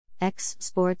X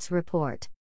Sports Report.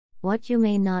 What you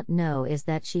may not know is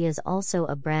that she is also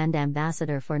a brand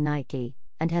ambassador for Nike,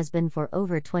 and has been for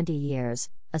over 20 years,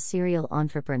 a serial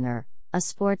entrepreneur, a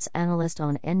sports analyst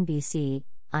on NBC,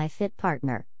 iFit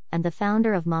partner, and the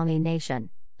founder of Mommi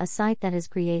Nation, a site that is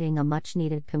creating a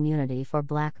much-needed community for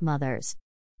Black mothers.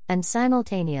 And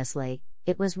simultaneously,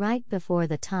 it was right before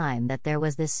the time that there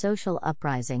was this social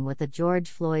uprising with the George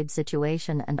Floyd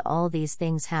situation and all these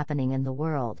things happening in the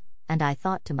world, and I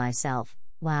thought to myself,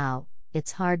 wow,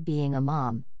 it's hard being a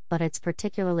mom, but it's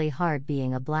particularly hard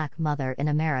being a Black mother in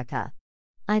America.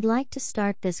 I'd like to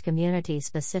start this community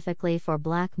specifically for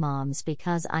Black moms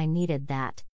because I needed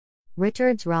that.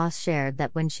 RHOA shared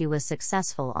that when she was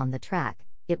successful on the track,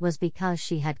 it was because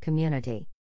she had community.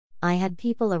 I had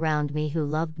people around me who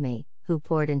loved me, who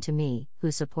poured into me,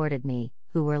 who supported me,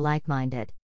 who were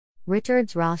like-minded.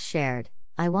 RHOA shared,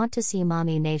 I want to see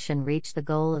Mommi Nation reach the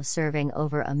goal of serving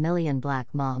over 1 million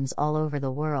Black moms all over the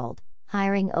world,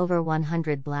 hiring over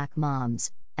 100 Black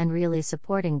moms, and really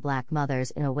supporting Black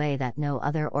mothers in a way that no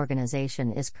other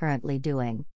organization is currently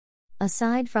doing.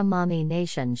 Aside from Mommi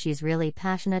Nation, she's really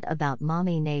passionate about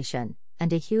Mommi Nation,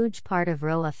 and a huge part of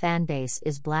RHOA fanbase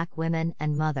is Black women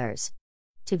and mothers.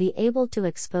 To be able to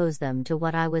expose them to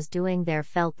what I was doing there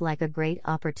felt like a great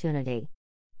opportunity.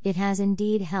 It has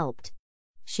indeed helped.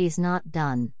 She's not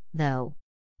done, though.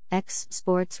 X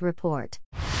Sports Report.